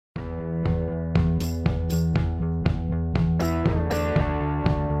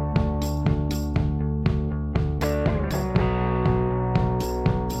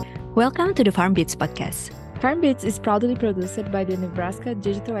Welcome to the Farm Beats podcast. Farm Beats is proudly produced by the Nebraska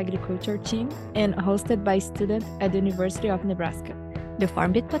Digital Agriculture team and hosted by students at the University of Nebraska. The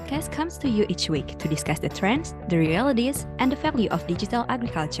Farm Beat podcast comes to you each week to discuss the trends, the realities, and the value of digital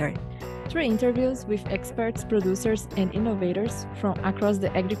agriculture. Through interviews with experts, producers, and innovators from across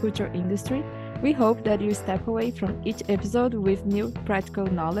the agriculture industry, we hope that you step away from each episode with new practical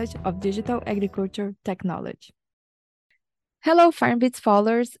knowledge of digital agriculture technology. Hello, Farm Beats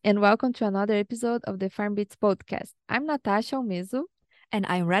followers, and welcome to another episode of the Farm Beats podcast. I'm Natasha Almezu. And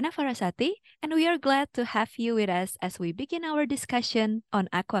I'm Rana Farasati, and we are glad to have you with us as we begin our discussion on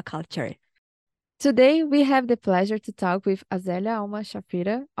aquaculture. Today, we have the pleasure to talk with Azelia Alma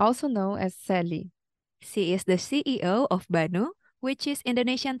Shafira, also known as Sally. She is the CEO of Banu, which is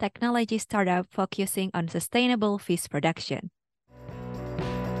Indonesian technology startup focusing on sustainable fish production.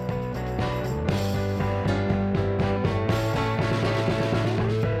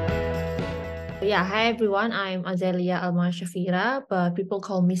 Yeah, hi everyone. I'm Azelia Alma Shafira, but people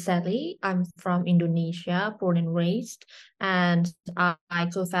call me Sally. I'm from Indonesia, born and raised, and I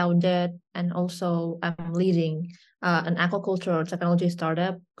co-founded and also I'm leading an aquaculture technology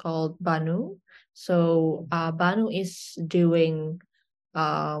startup called Banu. So Banu is doing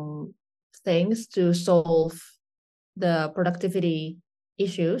things to solve the productivity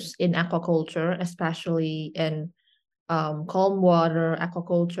issues in aquaculture, especially in calm water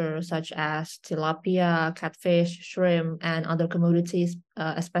aquaculture such as tilapia, catfish, shrimp, and other commodities,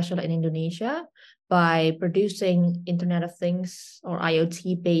 especially in Indonesia, by producing Internet of Things or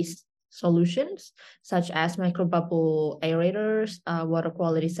IoT-based solutions such as microbubble aerators, water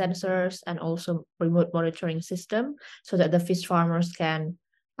quality sensors, and also remote monitoring system, so that the fish farmers can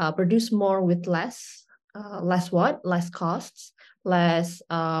produce more with less, less costs, less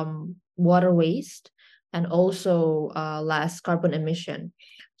water waste, and also less carbon emission.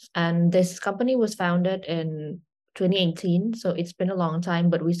 And this company was founded in 2018, so it's been a long time,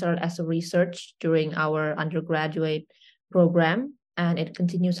 but we started as a research during our undergraduate program, and it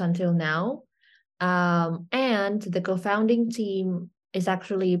continues until now. And the co-founding team is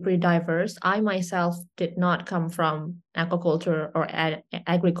actually pretty diverse. I myself did not come from aquaculture or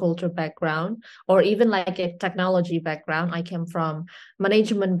agriculture background, or even like a technology background. I came from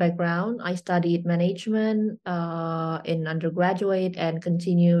management background. I studied management in undergraduate and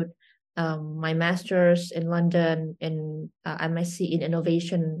continued my master's in London in MSc in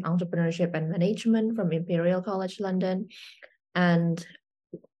Innovation, Entrepreneurship, and Management from Imperial College London. And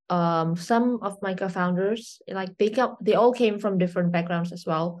some of my co-founders, like they all came from different backgrounds as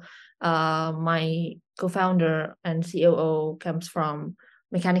well. My co-founder and COO comes from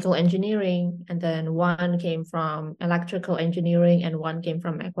mechanical engineering, and then one came from electrical engineering, and one came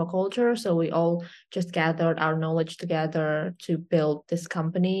from aquaculture. So we all just gathered our knowledge together to build this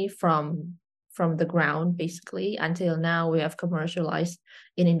company from the ground, basically, until now we have commercialized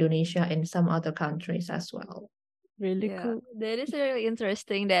in Indonesia and some other countries as well. Really cool. That is really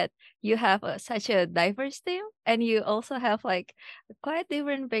interesting that you have such a diverse team and you also have like quite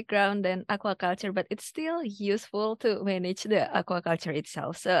different background than aquaculture, but it's still useful to manage the aquaculture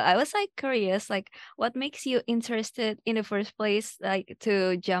itself. So I was like curious, like what makes you interested in the first place, like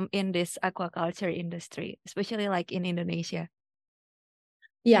to jump in this aquaculture industry, especially like in Indonesia?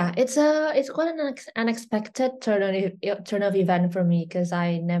 Yeah, it's quite an unexpected turn of event for me because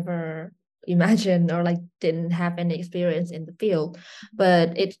I never imagined or like didn't have any experience in the field.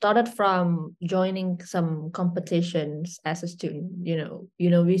 But it started from joining some competitions as a student.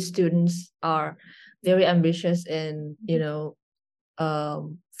 We students are very ambitious in,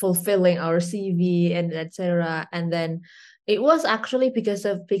 fulfilling our CV and etc. And then it was actually because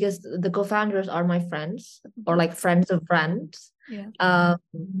the co-founders are my friends or like friends of friends. Yeah.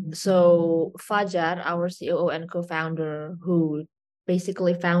 So Fajar, our COO and co-founder, who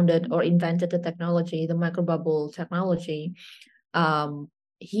basically founded or invented the technology, the microbubble technology,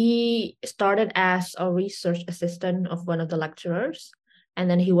 he started as a research assistant of one of the lecturers, and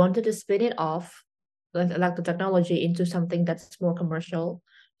then he wanted to spin it off, like the technology, into something that's more commercial.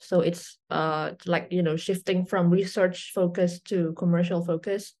 So it's like shifting from research focus to commercial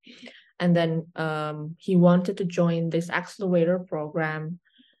focus. And then he wanted to join this accelerator program,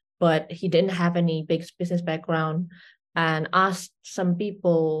 but he didn't have any big business background, and asked some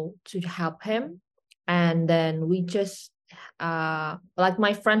people to help him. And then we just like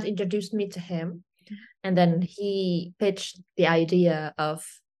my friends introduced me to him, and then he pitched the idea of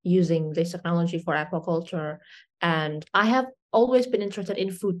using this technology for aquaculture. And I have always been interested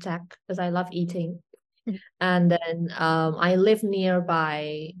in food tech because I love eating. And then I live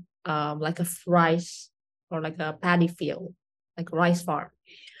nearby like a rice or like a paddy field, like rice farm.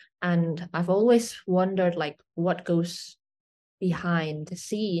 And I've always wondered like what goes behind the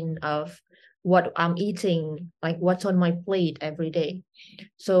scene of what I'm eating, like what's on my plate every day.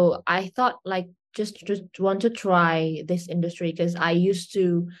 So I thought like just want to try this industry because I used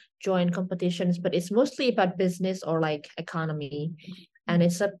to join competitions, but it's mostly about business or like economy, and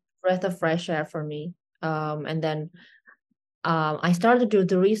it's a breath of fresh air for me. And then I started to do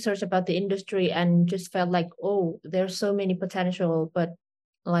the research about the industry and just felt like, oh, there's so many potential, but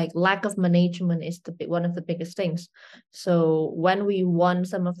like lack of management is one of the biggest things. So when we won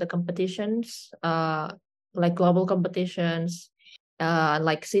some of the competitions, like global competitions,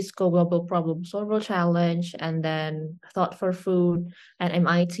 like Cisco Global Problem Solver Challenge, and then Thought for Food and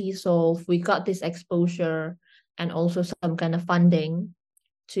MIT Solve, we got this exposure and also some kind of funding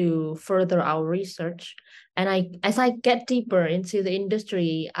to further our research. And as I get deeper into the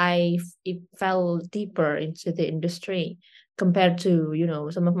industry, it fell deeper into the industry compared to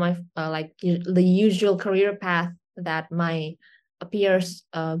some of my like the usual career path that my peers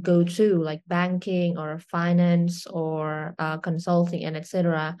go to, like banking or finance or consulting and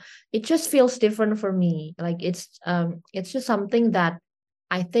etc. It just feels different for me. Like it's just something that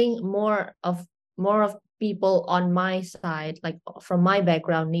I think more of people on my side, like from my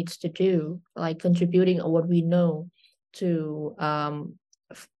background, needs to do, like contributing what we know to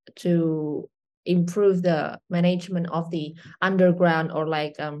to improve the management of the underground or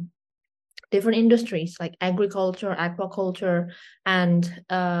like different industries like agriculture, aquaculture, and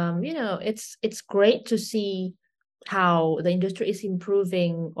it's great to see how the industry is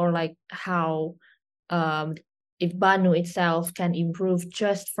improving, or like how um, if Banu itself can improve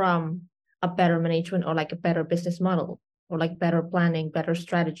just from a better management or like a better business model or like better planning, better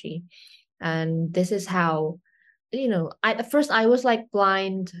strategy. And this is how, at first I was like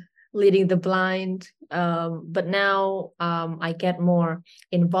blind, leading the blind. But now I get more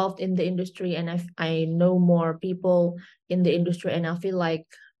involved in the industry, and I know more people in the industry, and I feel like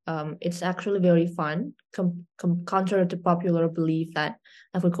it's actually very fun, contrary to popular belief that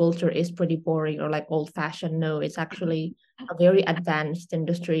agriculture is pretty boring or like old fashioned. No, it's actually a very advanced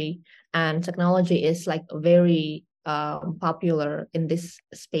industry, and technology is like very popular in this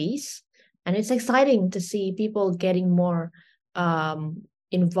space. And it's exciting to see people getting more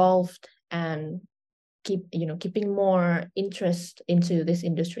involved and keeping more interest into this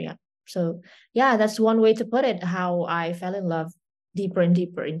industry. So yeah, that's one way to put it, how I fell in love deeper and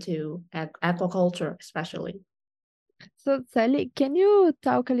deeper into aquaculture especially. So, Sally, can you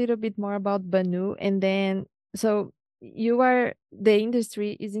talk a little bit more about Banu? And then, so the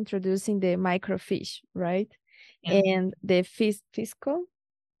industry is introducing the microfish, right? Yeah. And the fiscal,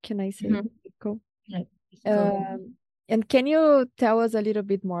 can I say Mhm. fiscal? Right. So And can you tell us a little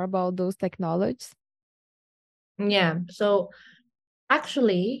bit more about those technologies? yeah, so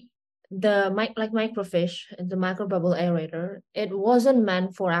actually, like microfish, the microbubble aerator, it wasn't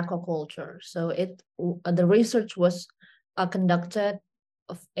meant for aquaculture. So the research was conducted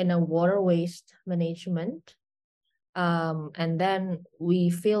in a water waste management. And then we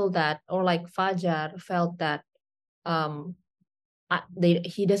feel that, or like Fajar felt that, um,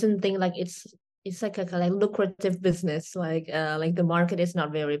 he doesn't think like it's like a like lucrative business. Like the market is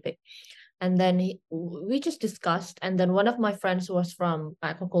not very big. And then we just discussed, and then one of my friends was from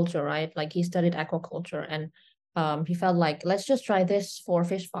aquaculture, right? Like he studied aquaculture, and he felt like let's just try this for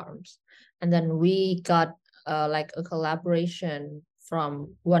fish farms. And then we got like a collaboration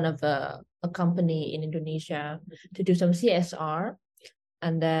from one of a company in Indonesia to do some CSR.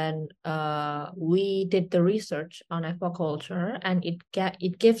 And then we did the research on aquaculture, and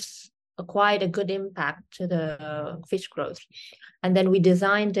it gives quite a good impact to the fish growth. And then we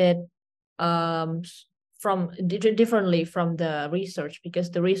designed it um from differently from the research,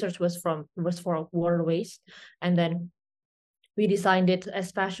 because the research was for water waste. And then we designed it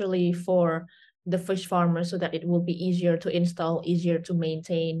especially for the fish farmers, so that it will be easier to install, easier to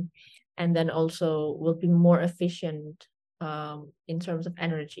maintain, and then also will be more efficient in terms of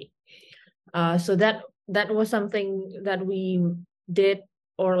energy. So that was something that we did,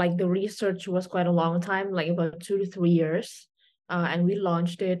 or like the research was quite a long time, like about 2 to 3 years, and we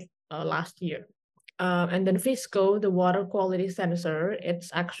launched it last year. And then Fisco, the water quality sensor,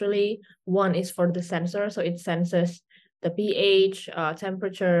 it's actually one is for the sensor, so it senses the pH,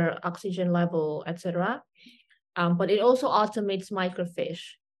 temperature, oxygen level, etc. But it also automates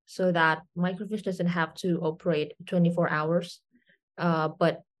microfish, so that microfish doesn't have to operate 24 hours,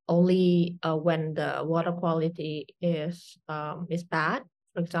 but only when the water quality is bad.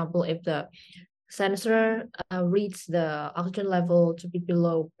 For example, if the sensor reads the oxygen level to be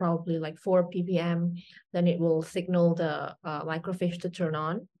below probably like 4 ppm, then it will signal the microfish to turn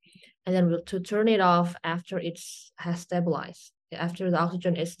on. and then to turn it off after it has stabilized, after the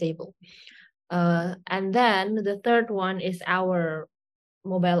oxygen is stable. And then the third one is our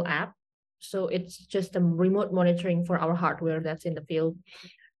mobile app. So it's just a remote monitoring for our hardware that's in the field.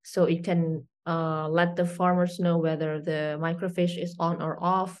 So it can let the farmers know whether the microfish is on or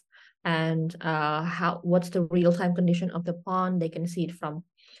off, and what's the real-time condition of the pond. They can see it from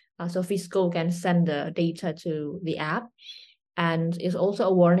so Fisco can send the data to the app, and it's also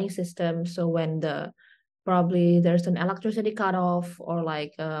a warning system. So when probably there's an electricity cutoff, or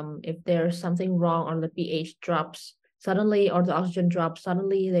like if there's something wrong or the pH drops suddenly or the oxygen drops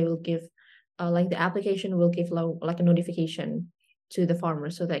suddenly, they will give like the application will give like a notification to the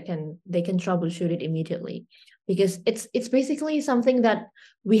farmers, so they can troubleshoot it immediately, because it's basically something that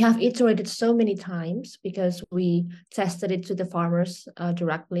we have iterated so many times, because we tested it to the farmers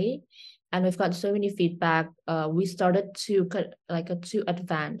directly, and we've got so many feedback. We started to too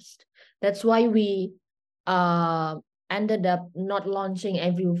advanced. That's why we uh ended up not launching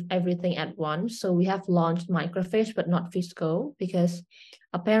everything at once. So we have launched microfish but not Fisco, because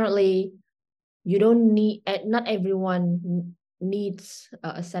apparently you don't need not everyone needs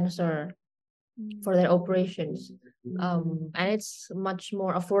a sensor for their operations. And it's much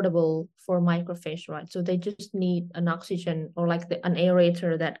more affordable for microfish, right? So they just need an oxygen, or like an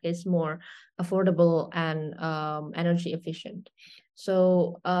aerator that is more affordable and energy efficient.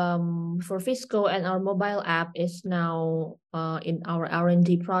 So for Fisco, and our mobile app is now in our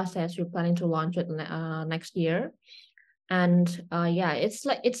R&D process. We're planning to launch it next year. And yeah, it's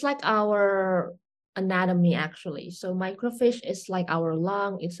like our anatomy actually. So microfish is like our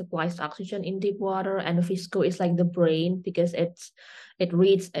lung. It supplies oxygen in deep water, and Fisco is like the brain, because it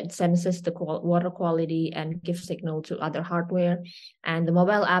senses the water quality and gives signal to other hardware. And the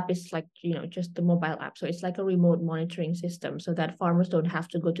mobile app is like, just the mobile app. So it's like a remote monitoring system, so that farmers don't have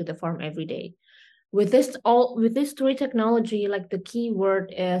to go to the farm every day. With this three technology, like the key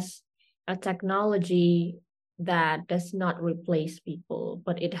word is a technology that does not replace people,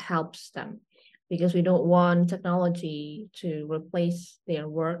 but it helps them, because we don't want technology to replace their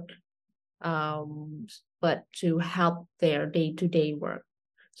work, but to help their day-to-day work,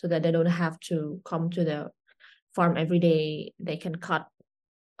 so that they don't have to come to the farm every day. They can cut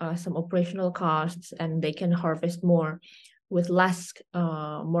some operational costs, and they can harvest more with less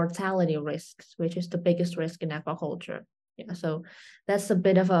mortality risks, which is the biggest risk in aquaculture. Yeah, so that's a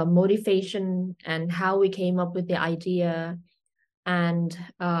bit of a motivation and how we came up with the idea. And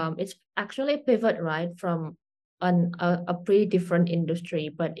it's actually a pivot, right, from a pretty different industry,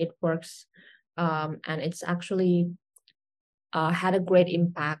 but it works. And it's actually had a great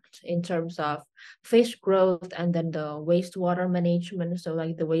impact in terms of fish growth, and then the wastewater management. So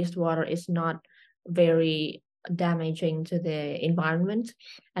like the wastewater is not very damaging to the environment,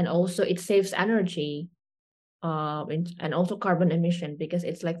 and also it saves energy, and also carbon emission, because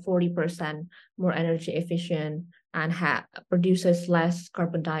it's like 40% more energy efficient, and produces less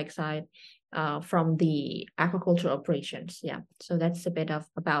carbon dioxide from the aquaculture operations. Yeah, so that's a bit of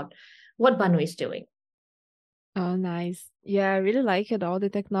about what Banu is doing. Oh, nice. Yeah, I really like it, all the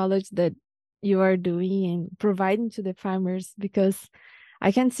technology that you are doing and providing to the farmers, because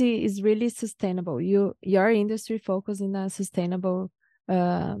I can see it's really sustainable. Your industry focus in a sustainable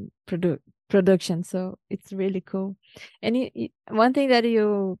production, so it's really cool. And one thing that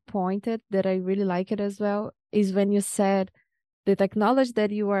you pointed that I really like it as well is when you said the technology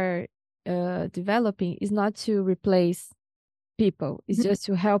that you are developing is not to replace people; it's just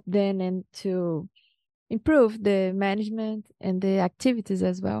to help them and to improve the management and the activities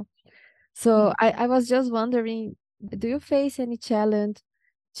as well. So I was just wondering, do you face any challenge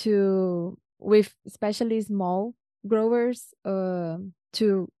with especially small growers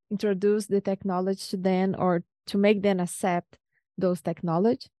to introduce the technology to them, or to make them accept those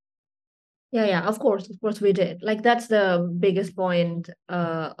technology? Yeah, of course we did. Like that's the biggest point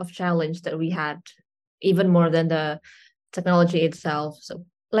of challenge that we had, even more than the technology itself. So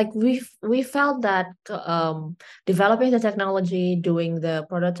like we felt that developing the technology, doing the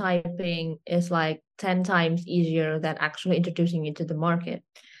prototyping is like 10 times easier than actually introducing it to the market.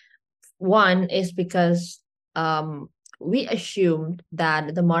 One is because we assumed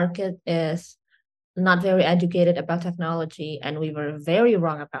that the market is not very educated about technology, and we were very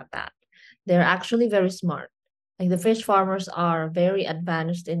wrong about that. They're actually very smart. Like the fish farmers are very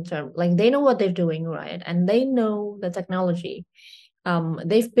advanced in terms, like they know what they're doing, right? And they know the technology.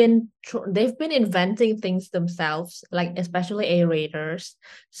 They've been inventing things themselves, like especially aerators.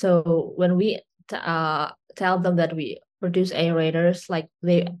 So when we tell them that we produce aerators, like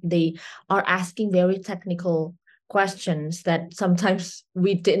they are asking very technical questions that sometimes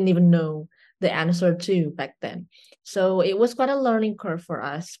we didn't even know the answer to back then. So it was quite a learning curve for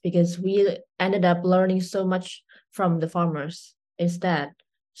us because we ended up learning so much from the farmers instead.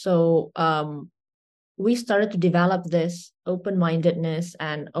 So we started to develop this open-mindedness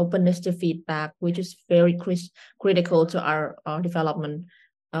and openness to feedback, which is very critical to our development,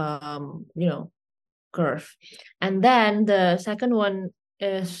 curve. And then the second one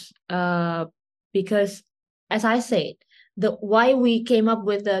is because, as I said, the why we came up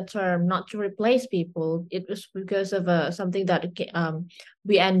with the term not to replace people, it was because of something that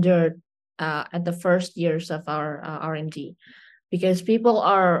we endured at the first years of our R&D, because people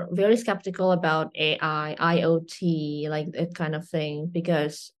are very skeptical about AI, IoT, like that kind of thing,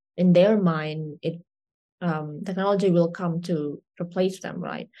 because in their mind, technology will come to replace them,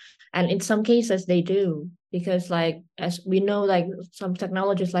 right? And in some cases, they do, because like as we know, like some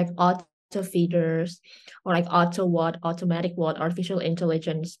technologies like auto feeders or like auto what, automatic what, artificial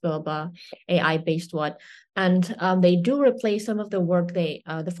intelligence, blah blah, AI based what, and they do replace some of the work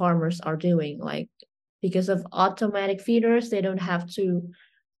the farmers are doing, like because of automatic feeders, they don't have to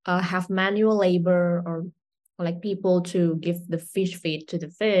have manual labor or like people to give the fish feed to the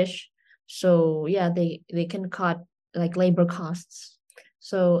fish. So yeah, they can cut like labor costs.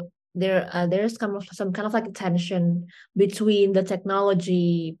 So there's some kind of like a tension between the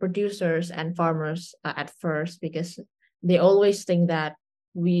technology producers and farmers at first, because they always think that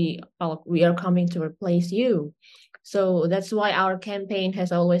we are coming to replace you. So that's why our campaign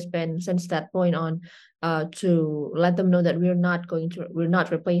has always been, since that point on, to let them know that we're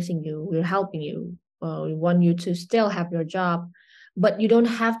not replacing you, we're helping you. We want you to still have your job, but you don't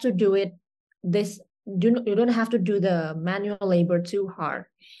have to do it this you don't have to do the manual labor too hard.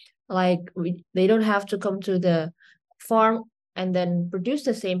 Like they don't have to come to the farm and then produce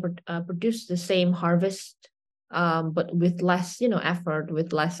the same harvest, but with less effort,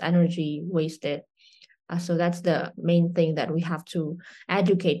 with less energy wasted. So that's the main thing that we have to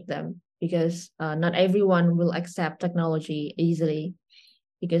educate them, because not everyone will accept technology easily,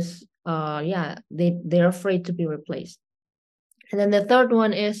 because yeah, they're afraid to be replaced. And then the third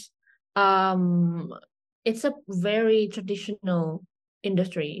one is um it's a very traditional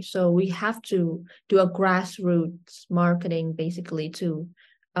industry, so we have to do a grassroots marketing basically to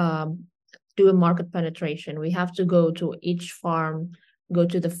um do a market penetration. We have to go to each farm, go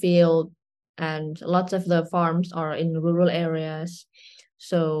to the field, and lots of the farms are in rural areas.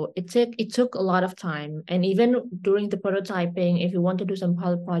 So it took a lot of time, and even during the prototyping, if you want to do some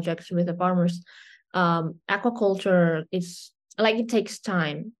pilot projects with the farmers, aquaculture is like it takes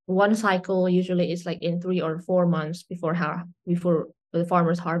time. One cycle usually is like in 3 or 4 months before the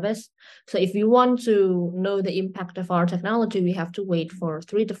farmers harvest. So if you want to know the impact of our technology, we have to wait for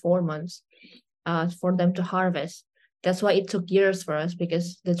 3 to 4 months for them to harvest. That's why it took years for us,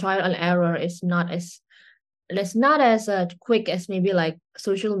 because the trial and error is not as quick as maybe like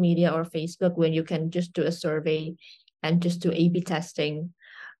social media or Facebook, when you can just do a survey and just do A/B testing,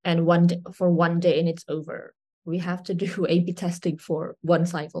 and for 1 day and it's over. We have to do A/B testing for one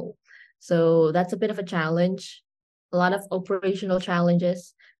cycle. So that's a bit of a challenge. A lot of operational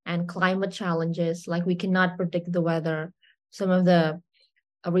challenges and climate challenges. Like we cannot predict the weather. Some of the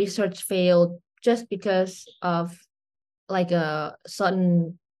research failed just because of like a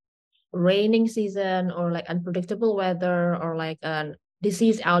sudden raining season, or like unpredictable weather, or like a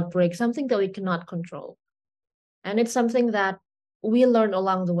disease outbreak, something that we cannot control. And it's something that we learn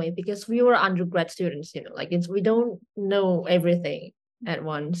along the way, because we were undergrad students, like we don't know everything at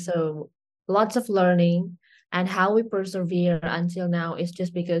once. So lots of learning, and how we persevere until now is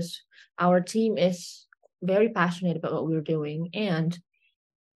just because our team is very passionate about what we're doing, and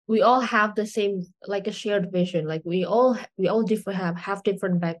we all have the same, like a shared vision. Like we all have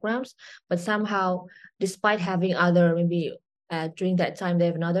different backgrounds, but somehow, despite having other, maybe during that time they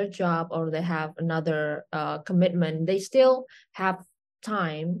have another job or they have another commitment, they still have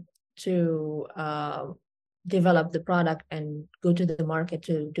time to develop the product and go to the market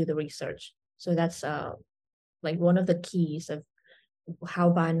to do the research. So that's like one of the keys of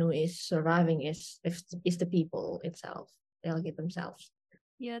how Banu is surviving, is the people itself, delegate themselves.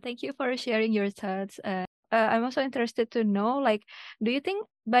 Yeah, thank you for sharing your thoughts. I'm also interested to know, like, do you think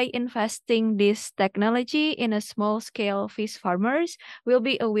by investing this technology in a small scale fish farmers will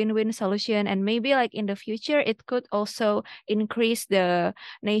be a win-win solution, and maybe like in the future it could also increase the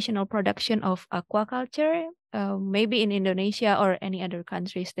national production of aquaculture, maybe in Indonesia or any other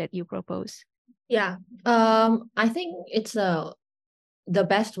countries that you propose? Yeah, I think the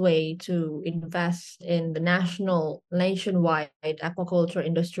best way to invest in the nationwide aquaculture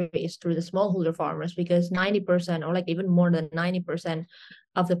industry is through the smallholder farmers, because 90% or like even more than 90%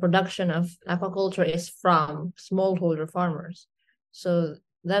 of the production of aquaculture is from smallholder farmers. So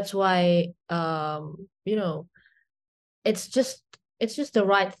that's why it's just the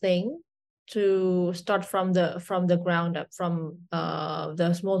right thing to start from the ground up, from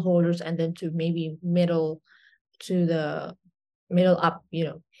the smallholders, and then to maybe middle up.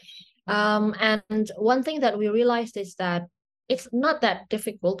 And one thing that we realized is that it's not that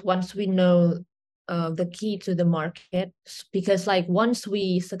difficult once we know the key to the market, because like once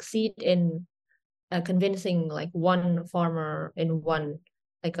we succeed in convincing like one farmer in one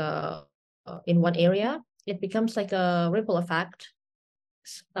area, it becomes like a ripple effect,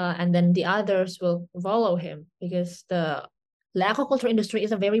 and then the others will follow him, because the aquaculture industry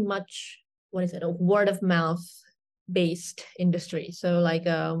is a very much, what is it, a word of mouth based industry. So like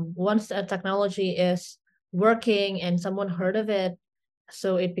once a technology is working and someone heard of it,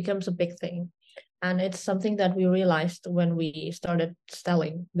 so it becomes a big thing. And it's something that we realized when we started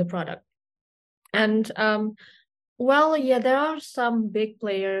selling the product. And well, yeah, there are some big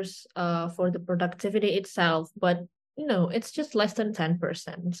players for the productivity itself, but it's just less than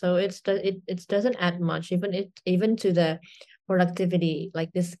 10%. So it doesn't add much, even to the productivity,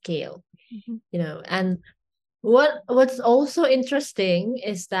 like the scale. And what's also interesting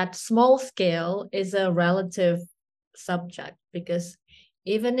is that small scale is a relative subject, because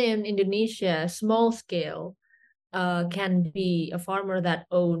even in Indonesia, small scale can be a farmer that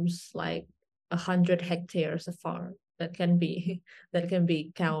owns like 100 hectares of farm. That can be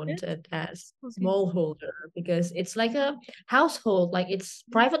counted as smallholder, because it's like a household, like it's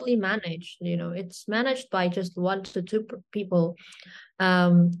privately managed. It's managed by just 1 to 2 people,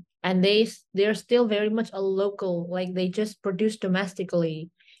 and they're still very much a local, like they just produce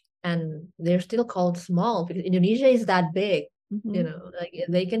domestically, and they're still called small because Indonesia is that big. Like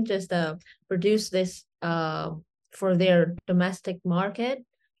they can just produce this for their domestic market,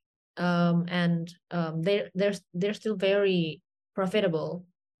 and they're still very profitable.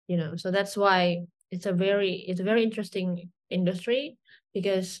 So that's why it's a very interesting industry,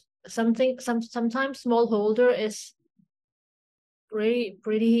 because sometimes smallholder is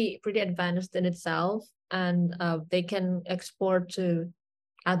pretty advanced in itself, and they can export to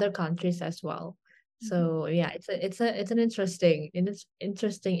other countries as well. So yeah, it's an interesting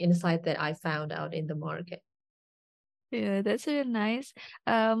insight that I found out in the market. Yeah, that's really nice.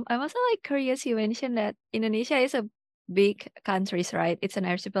 I'm also like curious. You mentioned that Indonesia is a big countries, right? It's an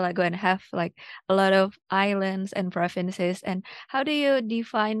archipelago and have like a lot of islands and provinces. And how do you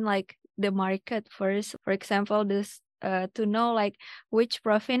define like the market first? For example, this to know like which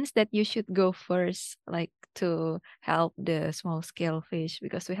province that you should go first, like to help the small scale fish,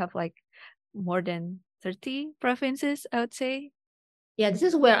 because we have like more than 30 provinces, I would say. Yeah, this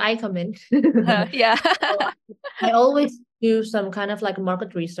is where I come in. Yeah. So I always do some kind of like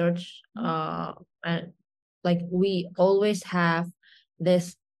market research, and like we always have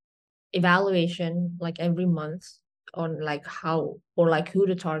this evaluation like every month on like how or like who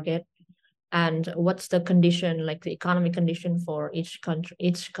to target, and what's the condition, like the economic condition for each country,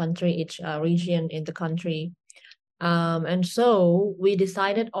 each region in the country. And so we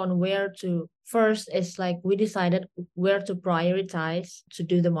decided on where to first, it's like we decided where to prioritize to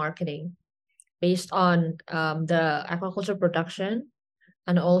do the marketing based on the aquaculture production,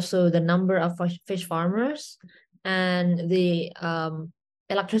 and also the number of fish farmers, and the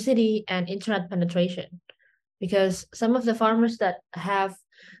electricity and internet penetration. Because some of the farmers that have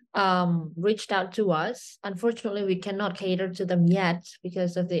reached out to us, unfortunately we cannot cater to them yet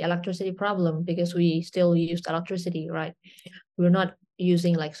because of the electricity problem, because we still use electricity, right? We're not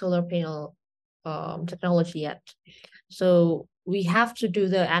using like solar panel technology yet. So we have to do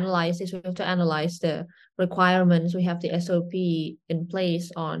the analysis, we have to analyze the requirements, we have the SOP in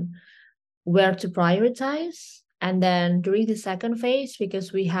place on where to prioritize. And then during the second phase,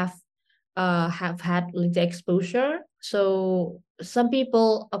 because we have had like the exposure, so some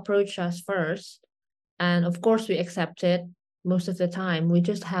people approach us first, and of course we accept it. Most of the time we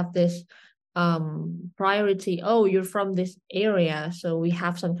just have this priority, oh, you're from this area, so we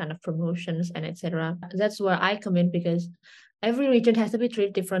have some kind of promotions and etc. That's where I come in, because every region has to be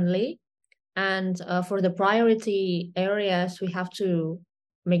treated differently, and for the priority areas we have to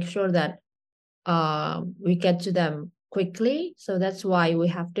make sure that we get to them quickly. So that's why we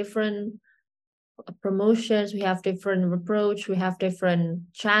have different promotions, we have different approach, we have different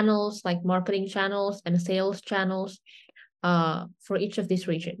channels, like marketing channels and sales channels for each of these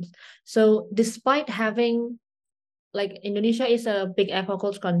regions. So despite having like Indonesia is a big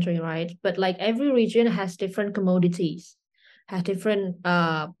aquaculture country, right? But like every region has different commodities, has different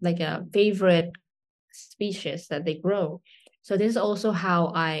like a favorite species that they grow. So this is also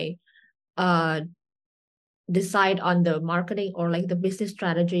how I uh decide on the marketing or like the business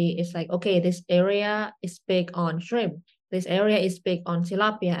strategy. Is like, okay, this area is big on shrimp, this area is big on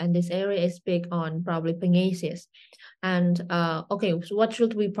tilapia, and this area is big on probably pangasius. And okay, so what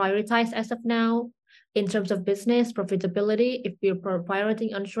should we prioritize as of now in terms of business profitability? If we're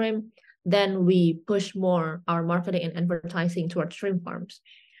prioritizing on shrimp, then we push more our marketing and advertising towards shrimp farms.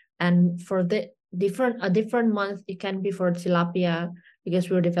 And for the different month, it can be for tilapia because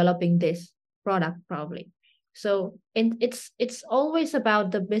we're developing this product probably. So it's always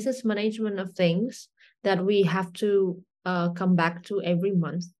about the business management of things that we have to come back to every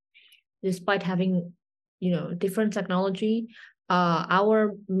month, despite having different technology.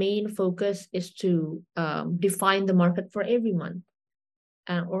 Our main focus is to define the market for every month,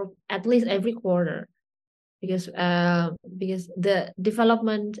 or at least every quarter, because the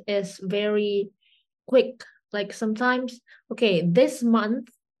development is very quick. Like sometimes, okay, this month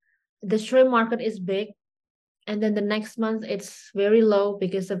the shrimp market is big, and then the next month it's very low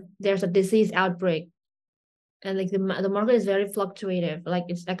because of there's a disease outbreak, and like the market is very fluctuative, like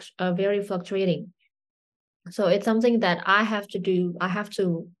it's very fluctuating. So it's something that I have to do. I have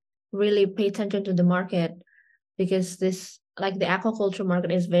to really pay attention to the market, because this, like, the aquaculture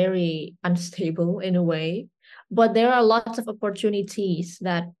market is very unstable in a way, but there are lots of opportunities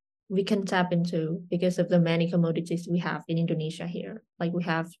that we can tap into because of the many commodities we have in Indonesia here. Like we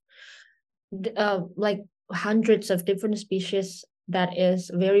have like hundreds of different species that is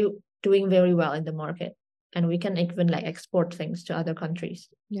very doing very well in the market, and we can even like export things to other countries.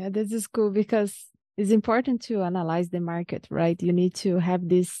 Yeah, this is cool because it's important to analyze the market, right? You need to have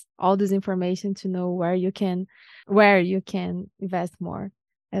all this information to know where you can invest more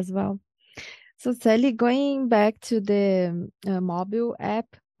as well. So Sally, going back to the mobile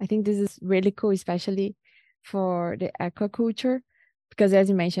app, I think this is really cool, especially for the aquaculture, because as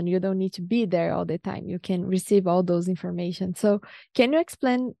you mentioned, you don't need to be there all the time. You can receive all those information. So can you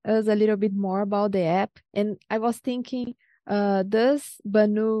explain us a little bit more about the app? And I was thinking, does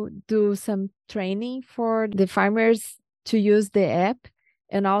Banu do some training for the farmers to use the app?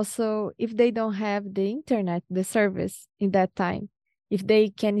 And also, if they don't have the internet, the service in that time, if they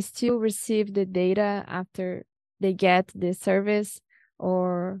can still receive the data after they get the service,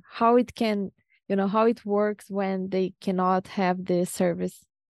 or how it can, how it works when they cannot have the service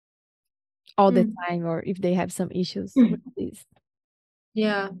all the time, or if they have some issues with this.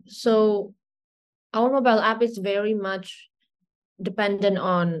 Yeah, so our mobile app is very much dependent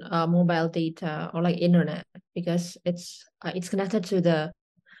on mobile data or like internet, because it's connected to the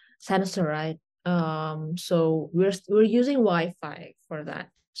sensor, right? So we're using Wi-Fi for that.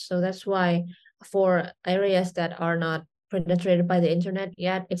 So that's why for areas that are not penetrated by the internet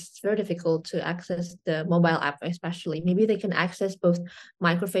yet, it's very difficult to access the mobile app, especially. Maybe they can access both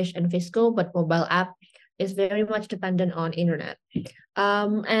microfiche and Fisco, but mobile app is very much dependent on internet.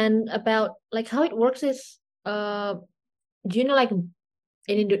 And about like how it works is, do you know, like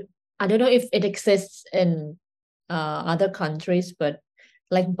I don't know if it exists in other countries, but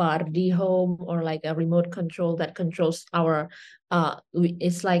like Bardi Home, or like a remote control that controls our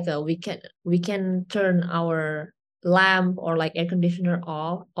it's like we can turn our lamp or like air conditioner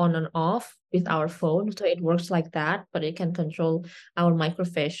off on and off with our phone. So it works like that, but it can control our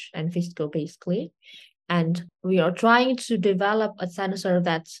microfiche and Fisco basically. And we are trying to develop a sensor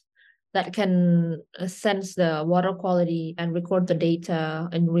that can sense the water quality and record the data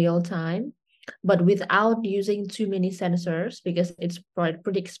in real time, but without using too many sensors because it's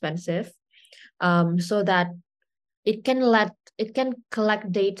pretty expensive. So that it can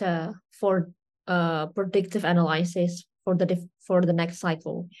collect data for predictive analysis for the next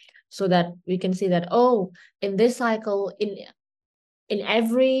cycle, so that we can see that, oh, in this cycle, in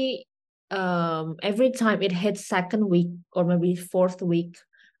every time it hits second week or maybe fourth week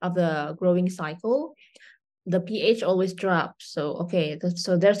of the growing cycle, the pH always drops. So okay,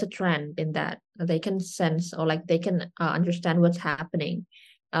 so there's a trend in that they can sense, or like they can understand what's happening.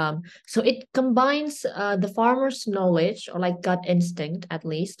 So it combines the farmer's knowledge or like gut instinct at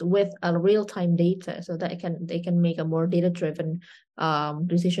least with a real-time data, so that they can make a more data-driven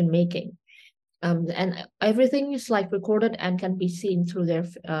decision making. And everything is like recorded and can be seen through their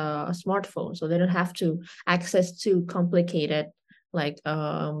smartphone, so they don't have to access too complicated like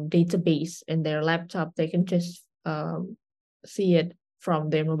database in their laptop. They can just see it from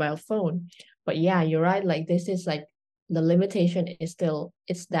their mobile phone. But yeah, you're right, like this is like the limitation is still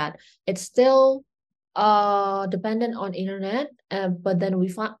it's still dependent on internet, but then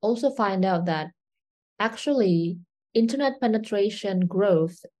we also find out that actually internet penetration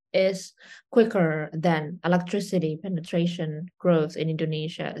growth is quicker than electricity penetration growth in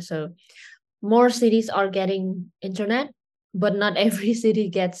Indonesia. So more cities are getting internet, but not every city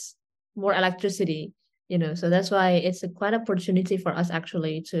gets more electricity, so that's why it's a quite opportunity for us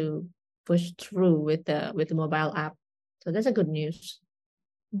actually to push through with the mobile app. So that's a good news.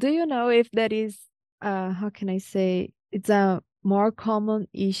 Do you know if that is, how can I say, it's a more common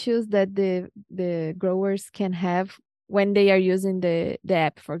issues that the growers can have when they are using the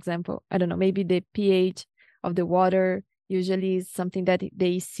app, for example? I don't know, maybe the pH of the water usually is something that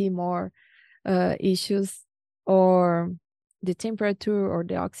they see more issues, or the temperature or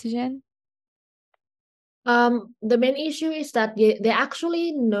the oxygen. The main issue is that they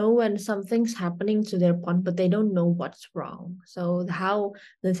actually know when something's happening to their pond, but they don't know what's wrong. So how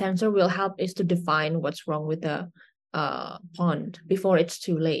the sensor will help is to define what's wrong with the pond before it's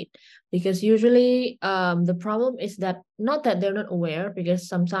too late. Because usually the problem is that not that they're not aware, because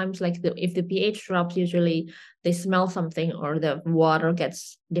sometimes like if the pH drops, usually they smell something or the water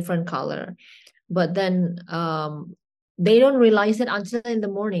gets different color. But then they don't realize it until in the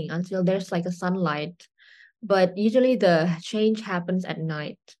morning, until there's like a sunlight, but usually the change happens at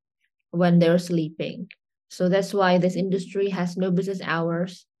night when they're sleeping. So that's why this industry has no business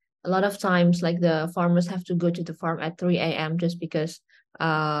hours. A lot of times, like the farmers have to go to the farm at 3 a.m. just because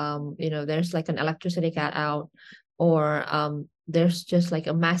there's like an electricity cut out, or there's just like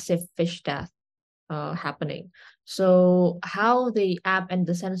a massive fish death happening. So how the app and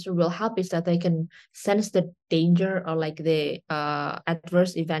the sensor will help is that they can sense the danger or like the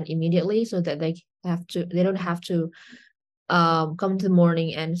adverse event immediately, so that they don't have to come to the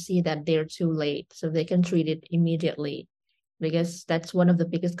morning and see that they're too late, so they can treat it immediately, because that's one of the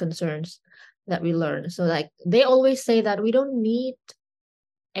biggest concerns that we learn. So like they always say that we don't need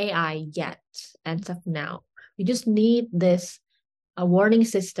AI yet and stuff now. We just need this a warning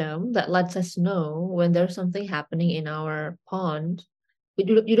system that lets us know when there's something happening in our pond.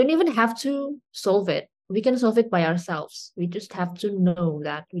 You don't even have to solve it. We can solve it by ourselves. We just have to know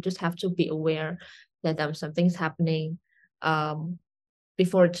that. We just have to be aware that something's happening um,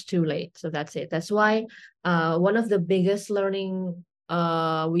 before it's too late. So that's it. That's why one of the biggest learning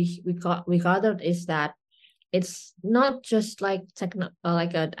we gathered is that it's not just like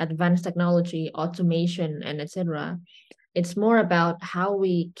advanced technology, automation, and etc. It's more about how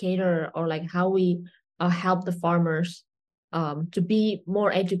we cater, or like how we help the farmers to be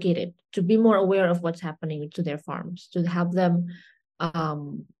more educated, to be more aware of what's happening to their farms, to help them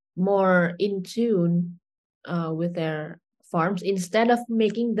more in tune with their farms, instead of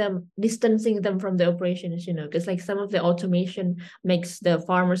making them distancing them from the operations, because like some of the automation makes the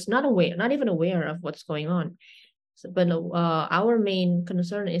farmers not even aware of what's going on. So, but our main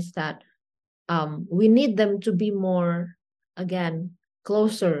concern is that we need them to be more, again,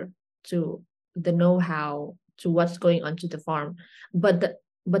 closer to the know-how, to what's going on to the farm. But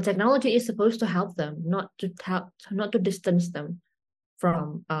technology is supposed to help them, not to distance them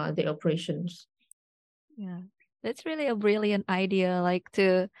from the operations. Yeah, that's really a brilliant idea, like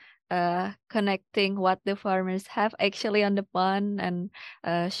to connecting what the farmers have actually on the pond and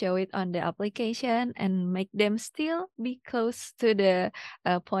show it on the application and make them still be close to the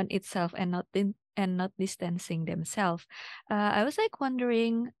pond itself and not distancing themselves. I was like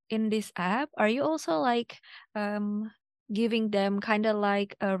wondering, in this app, are you also like giving them kind of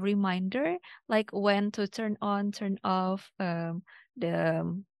like a reminder, like when to turn on, turn off the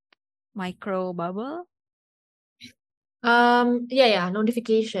micro bubble? Yeah,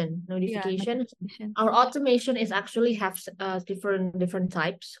 notification. Yeah, notification. Our automation is actually have different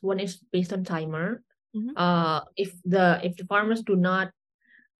types. One is based on timer. Mhm, If the farmers do not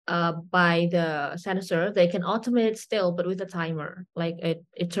buy the sensor, they can automate it still, but with a timer. Like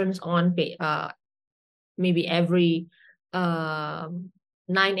it turns on maybe every um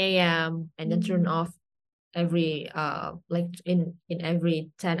 9 a.m. and then turn mhm, off every like in every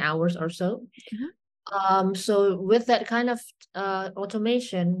 10 hours or so. mhm, So with that kind of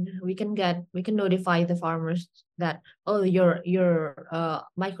automation, we can notify the farmers that, oh, your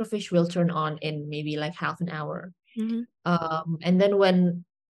microfish will turn on in maybe like half an hour. mhm, And then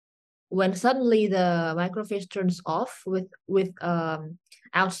when suddenly the microfiche turns off with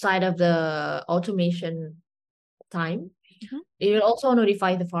outside of the automation time, mhm, it will also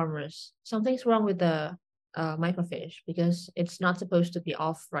notify the farmers something's wrong with the microfiche, because it's not supposed to be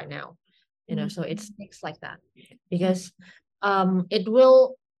off right now. So mhm, it's things like that, because it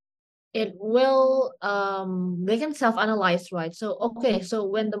will it will they can self-analyze, right? So okay, so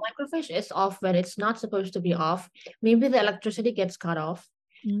when the microfish is off when it's not supposed to be off, maybe the electricity gets cut off,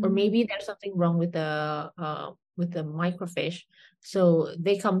 or Mm. maybe there's something wrong with the microfish, so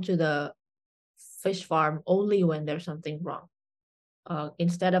they come to the fish farm only when there's something wrong,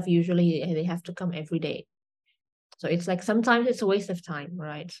 instead of usually they have to come every day. So it's like sometimes it's a waste of time,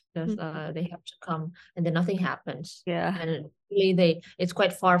 right? Because Mhm. they have to come and then nothing happens. Yeah. And really it's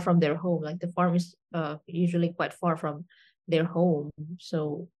quite far from their home. Like the farm is usually quite far from their home.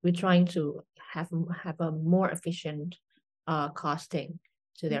 So we're trying to have a more efficient costing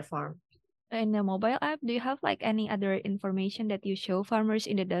to their farm. In the mobile app, do you have like any other information that you show farmers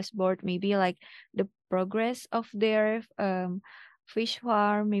in the dashboard? Maybe like the progress of their fish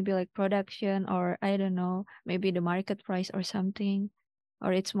farm, maybe like production, or I don't know, maybe the market price or something,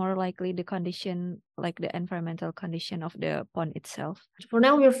 or it's more likely the condition, like the environmental condition of the pond itself. For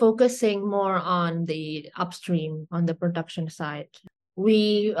now, we're focusing more on the upstream, on the production side.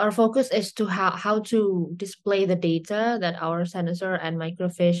 Our focus is to how to display the data that our sensor and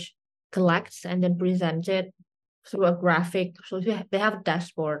microfish collects and then present it through a graphic. So they have a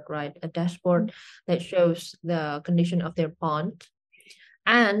dashboard, right? A dashboard that shows the condition of their pond.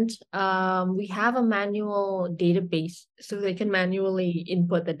 And we have a manual database so they can manually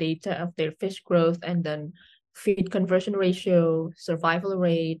input the data of their fish growth and then feed conversion ratio, survival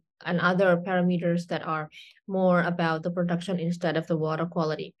rate, and other parameters that are more about the production instead of the water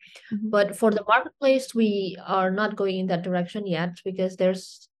quality. Mhm. But for the marketplace, we are not going in that direction yet because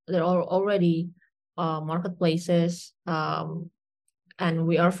there are already marketplaces, and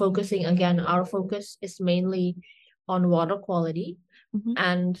we are focusing again. Our focus is mainly on water quality, Mhm.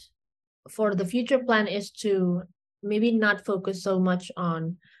 and for the future plan is to maybe not focus so much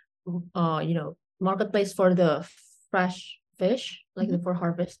on marketplace for the fresh fish, like Mhm. for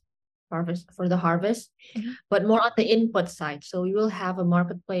harvest for the harvest, Mhm. but more on the input side. So we will have a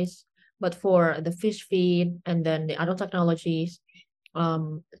marketplace, but for the fish feed and then the other technologies,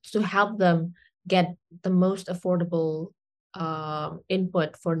 to help them get the most affordable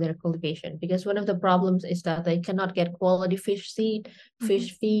input for their cultivation. Because one of the problems is that they cannot get quality fish seed, Mhm. fish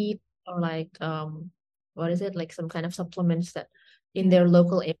feed, or like what is it, like some kind of supplements that in Yeah. their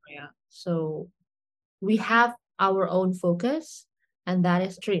local area. So we have our own focus, and that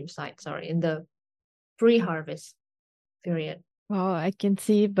is stream side, sorry, in the pre-harvest period. Wow, I can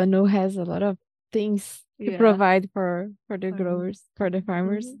see Banu has a lot of things to Yeah. provide for the Farmers. growers, for the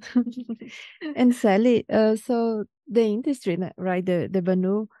farmers. Mhm. And Sally, so the industry, right? The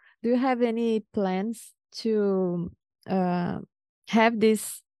Banu, do you have any plans to uh, have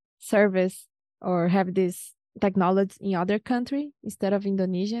this service or have this technology in other country instead of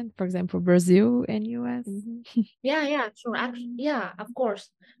Indonesian, for example, Brazil and US? Mhm. Yeah, sure. Actually, yeah, of course.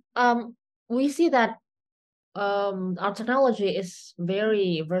 We see that our technology is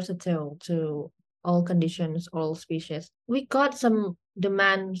very versatile to all conditions, all species. We got some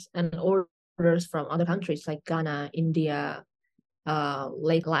demands and orders from other countries like Ghana, India,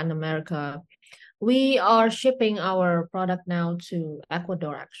 like Latin America. We are shipping our product now to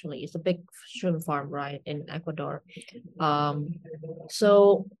Ecuador, actually. It's a big shrimp farm, right, in Ecuador. Um,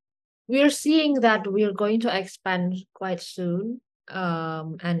 so we're seeing that we're going to expand quite soon.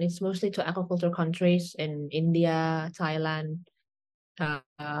 And it's mostly to aquaculture countries in India, Thailand,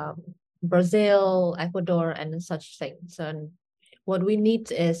 uh, Brazil, Ecuador, and such things. And what we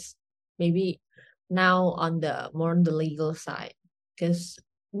need is maybe now on the more on the legal side, because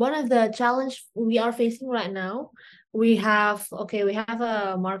one of the challenge we are facing right now, we have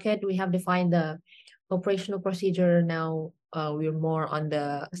a market, we have defined the operational procedure. Now we're more on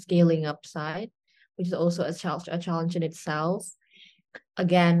the scaling up side, which is also a challenge in itself.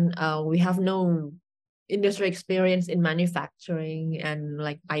 Again, we have no industry experience in manufacturing and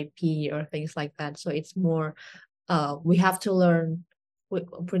like IP or things like that. So it's more, we have to learn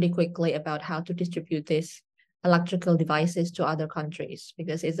pretty quickly about how to distribute these electrical devices to other countries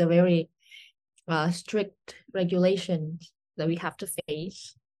because it's a very strict regulation that we have to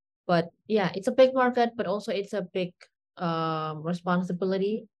face. But yeah, it's a big market, but also it's a big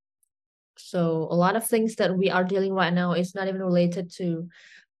responsibility. So a lot of things that we are dealing right now is not even related to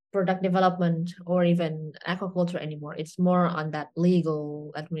product development or even aquaculture anymore. It's more on that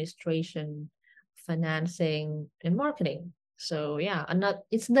legal administration, financing, and marketing. So yeah, and not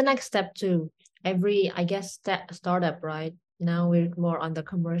it's the next step to every, I guess, startup, right? Now we're more on the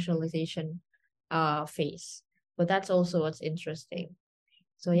commercialization phase. But that's also what's interesting.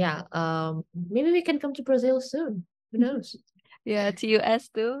 So yeah, maybe we can come to Brazil soon. Who knows? Yeah, to US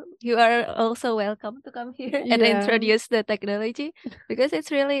too. You are also welcome to come here and Yeah. introduce the technology because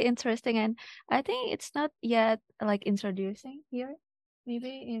it's really interesting, and I think it's not yet like introducing here,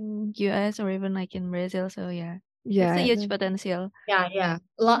 maybe in US or even like in Brazil. So yeah, it's a Yeah. huge potential. Yeah.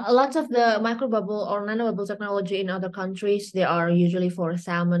 Lots of the microbubble or nanobubble technology in other countries, they are usually for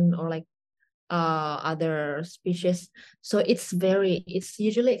salmon or like other species. So it's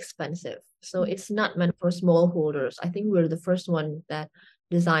usually expensive. So Mm. it's not meant for smallholders. I think we're the first one that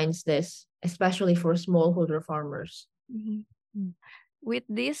designs this, especially for smallholder farmers. Mhm. Mm. With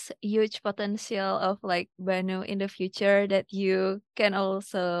this huge potential of like Banu in the future that you can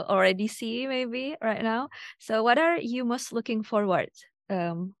also already see maybe right now. So what are you most looking forward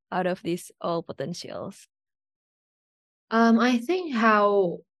out of these all potentials? I think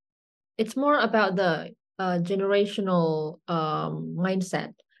how it's more about the generational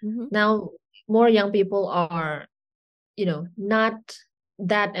mindset. Mm-hmm. Now, more young people are, not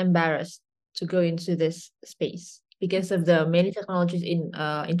that embarrassed to go into this space because of the many technologies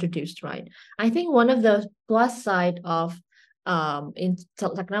introduced, right? I think one of the plus side of in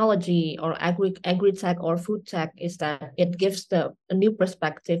technology or agri tech or food tech is that it gives a new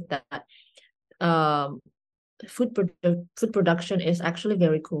perspective that um food production is actually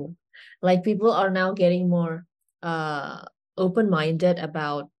very cool. Like people are now getting more uh open-minded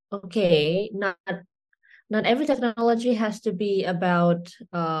about, okay, not every technology has to be about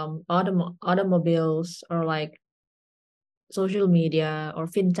automobiles or like social media or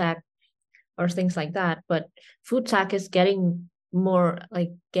fintech or things like that, but food tech is getting more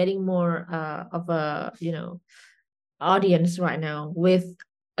of a audience right now, with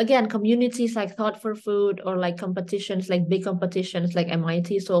again communities like Thought for Food or like competitions, like big competitions like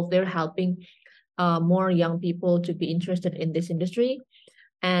MIT Solve. They're helping more young people to be interested in this industry.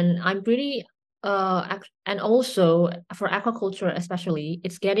 And I'm pretty and also for aquaculture especially,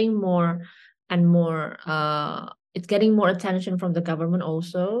 it's getting more and more it's getting more attention from the government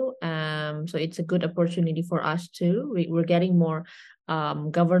also. So it's a good opportunity for us too. We're getting more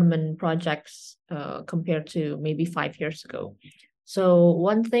government projects compared to maybe 5 years ago. So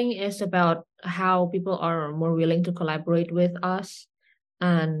one thing is about how people are more willing to collaborate with us.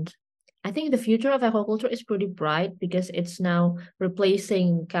 And I think the future of aquaculture is pretty bright because it's now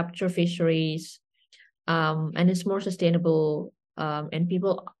replacing capture fisheries, and it's more sustainable. And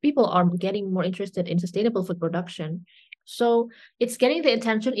people are getting more interested in sustainable food production. So it's getting the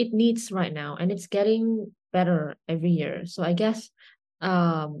attention it needs right now, and it's getting better every year. So I guess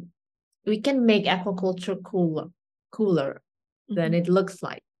um, we can make aquaculture cooler than Mhm. it looks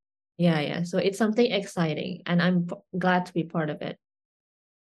like. Yeah. So it's something exciting, and I'm glad to be part of it.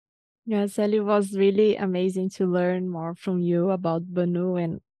 Yeah, Sally, was really amazing to learn more from you about Banu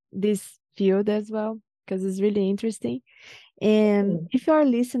and this field as well, because it's really interesting. And Mm. if our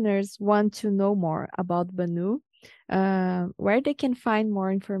listeners want to know more about Banu, where they can find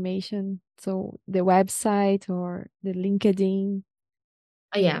more information, so the website or the LinkedIn.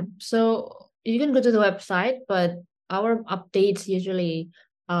 Yeah. So you can go to the website, but our updates usually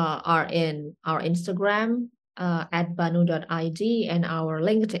are in our Instagram at banu.id and our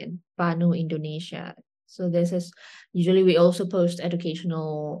LinkedIn, Banu Indonesia. So this is usually we also post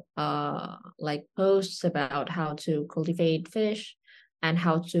educational like posts about how to cultivate fish and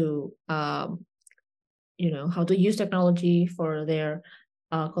how to use technology for their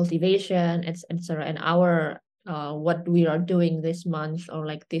cultivation, etc. And our what we are doing this month or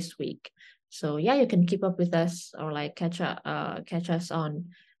like this week. So yeah, you can keep up with us or like catch us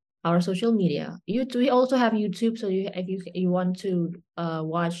on our social media. We also have YouTube, so if you want to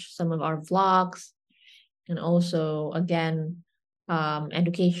watch some of our vlogs and also again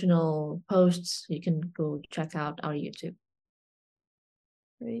educational posts, you can go check out our YouTube.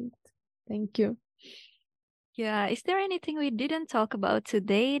 Great. Thank you. Yeah, is there anything we didn't talk about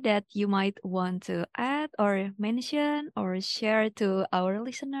today that you might want to add or mention or share to our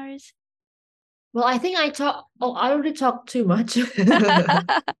listeners? Well, I think I already talked too much. I've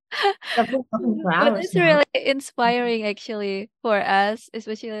been talking for But hours it's now. really inspiring actually for us,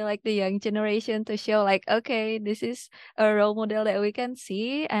 especially like the young generation to show like, okay, this is a role model that we can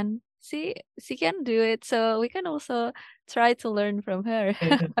see and see she can do it. So we can also try to learn from her.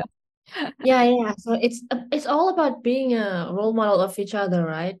 Yeah. So it's all about being a role model of each other,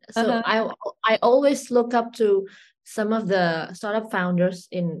 right? So Uh-huh. I always look up to some of the startup founders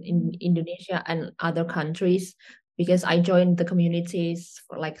in Indonesia and other countries because I joined the communities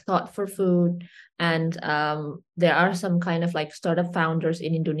for like Thought for Food, and there are some kind of like startup founders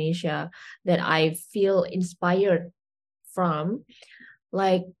in Indonesia that I feel inspired from.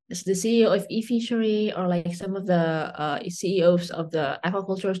 like the CEO of eFishery or like some of the CEOs of the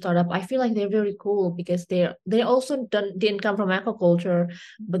aquaculture startup, I feel like they're very cool because they also didn't come from aquaculture,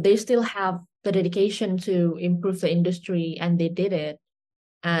 but they still have the dedication to improve the industry, and they did it.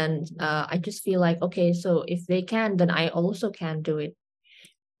 And I just feel like, okay, so if they can, then I also can do it.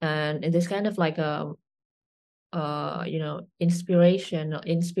 And it is kind of like a inspiration,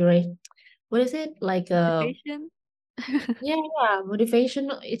 what is it like Motivation. yeah, motivation.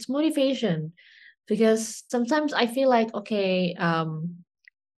 It's motivation because sometimes I feel like, okay, like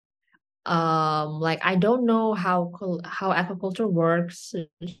I don't know how aquaculture works.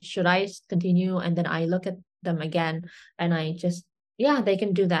 Should I continue? And then I look at them again, and I just, yeah, they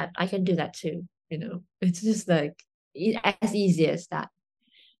can do that. I can do that too. It's just like as easy as that.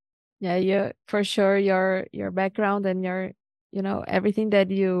 Yeah, you for sure your background and your everything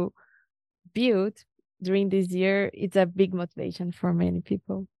that you built during this year, it's a big motivation for many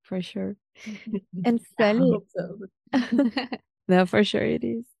people, for sure. And I Sally, hope so. no, for sure it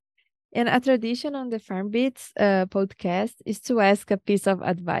is. And a tradition on the Farm Beats podcast is to ask a piece of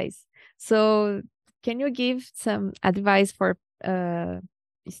advice. So, can you give some advice for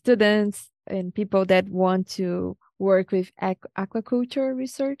students and people that want to work with aquaculture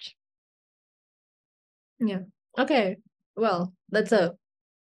research? Yeah. Okay. Well, that's a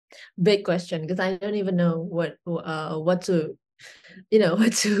big question because I don't even know what to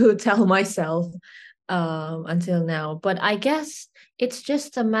what to tell myself until now. But I guess it's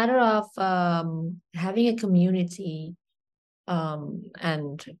just a matter of having a community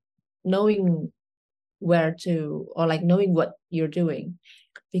and knowing where to, or like knowing what you're doing,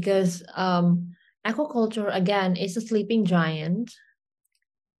 because aquaculture again is a sleeping giant,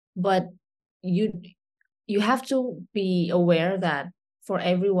 but you you have to be aware that for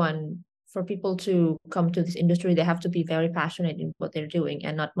everyone, for people to come to this industry, they have to be very passionate in what they're doing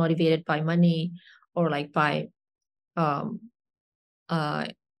and not motivated by money or like by um uh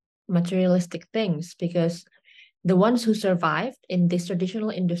materialistic things, because the ones who survived in this traditional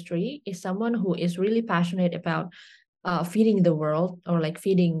industry is someone who is really passionate about feeding the world, or like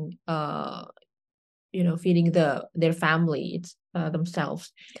feeding their families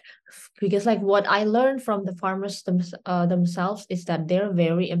themselves. Because like what I learned from the farmers themselves is that they're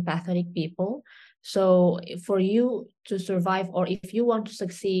very empathetic people. So for you to survive, or if you want to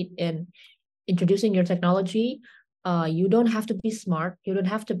succeed in introducing your technology, you don't have to be smart, you don't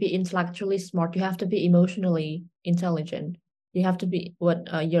have to be intellectually smart, you have to be emotionally intelligent. You have to be what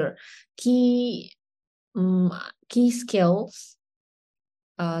your key key skills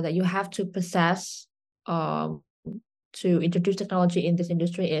that you have to possess um, to introduce technology in this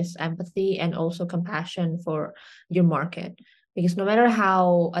industry is empathy and also compassion for your market. Because no matter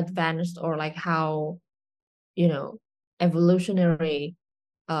how advanced or like how you know evolutionary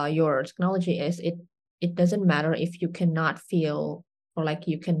your technology is, it doesn't matter if you cannot feel, or like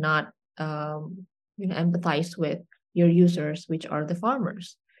you cannot empathize with your users, which are the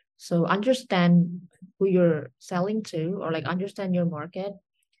farmers. So understand who you're selling to, or like understand your market,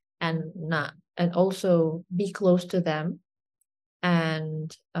 and also be close to them,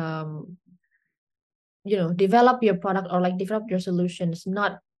 and develop your product, or like develop your solutions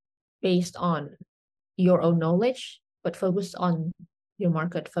not based on your own knowledge, but focus on your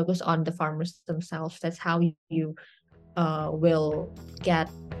market, focus on the farmers themselves. That's how you will get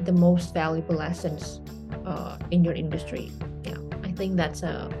the most valuable lessons in your industry. Yeah, I think that's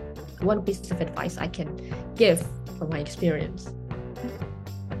one piece of advice I can give from my experience.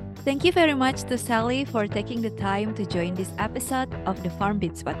 Thank you very much to Sally for taking the time to join this episode of the Farm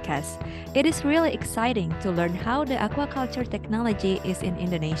Beats podcast. It is really exciting to learn how the aquaculture technology is in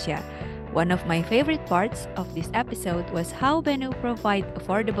Indonesia. One of my favorite parts of this episode was how Benu provide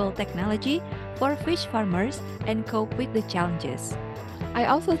affordable technology for fish farmers and cope with the challenges. I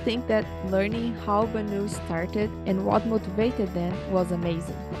also think that learning how Banu started and what motivated them was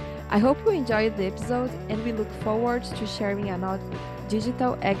amazing. I hope you enjoyed the episode, and we look forward to sharing another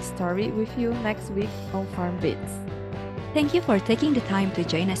digital egg story with you next week on Farm Beats. Thank you for taking the time to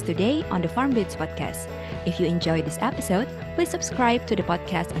join us today on the Farm Beats podcast. If you enjoyed this episode, please subscribe to the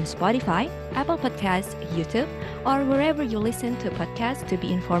podcast on Spotify, Apple Podcasts, YouTube, or wherever you listen to podcasts to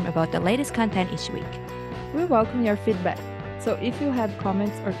be informed about the latest content each week. We welcome your feedback. So if you have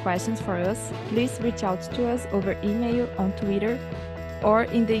comments or questions for us, please reach out to us over email, on Twitter, or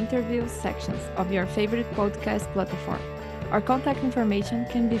in the interview sections of your favorite podcast platform. Our contact information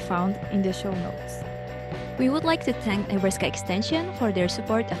can be found in the show notes. We would like to thank Nebraska Extension for their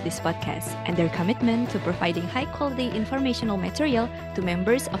support of this podcast and their commitment to providing high-quality informational material to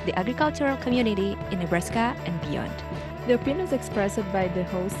members of the agricultural community in Nebraska and beyond. The opinions expressed by the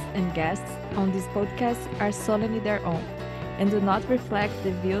hosts and guests on this podcast are solely their own and do not reflect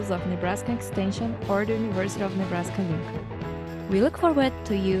the views of Nebraska Extension or the University of Nebraska-Lincoln. We look forward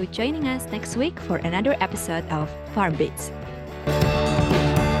to you joining us next week for another episode of Farm Beats.